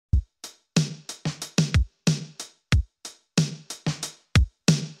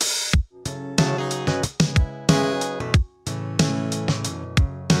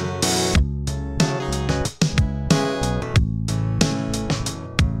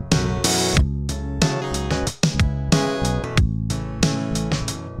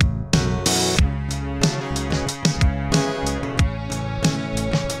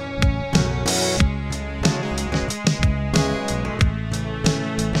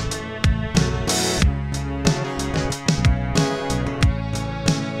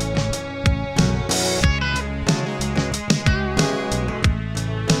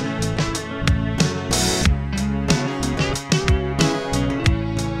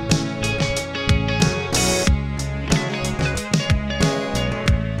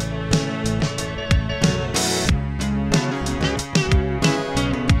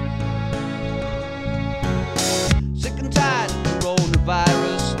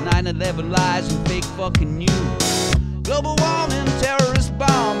9/11 lies and fake fucking news. Global warming, terrorist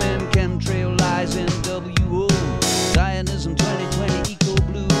bombing, chemtrail lies, NWO. Zionism 2020, eco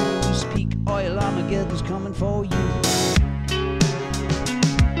blues. Peak oil Armageddon's coming for you.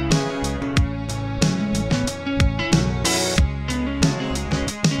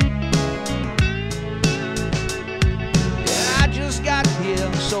 Yeah, I just got here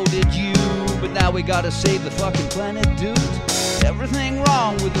and so did you. But now we gotta save the fucking planet, dude. Everything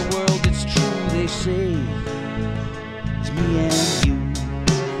wrong with the world, it's true, they say. It's me and you.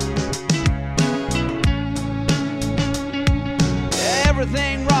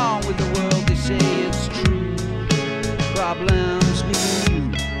 Everything wrong with the world, they say it's true. Problems, me and you.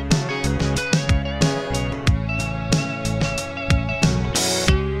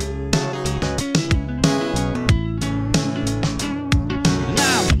 And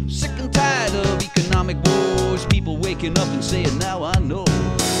I'm sick and tired of economic wars. People waking up and saying, now I know.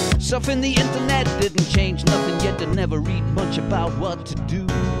 Stuff in the internet didn't change nothing, yet they never read much about what to do.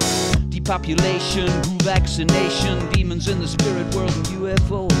 Depopulation, vaccination, demons in the spirit world and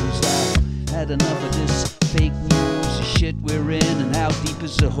UFOs. I've had enough of this fake news, the shit we're in, and how deep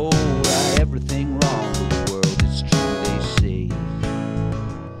is the hole? Everything wrong with the world, it's true, they say.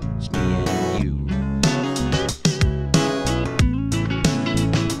 It's me and you.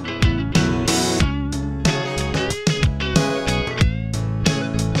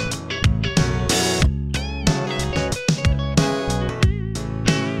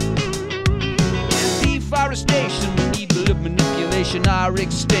 Deforestation, evil of manipulation, our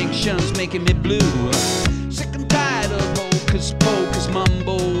extinction's making me blue. Sick and tired of hocus pocus,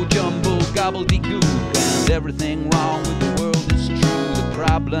 mumbo jumbo, gobbledygook, and everything wrong with the world is true. The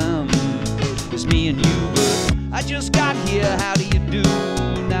problem is me and you, but I just got here. How do you do?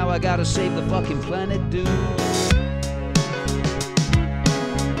 Now I gotta save the fucking planet, dude.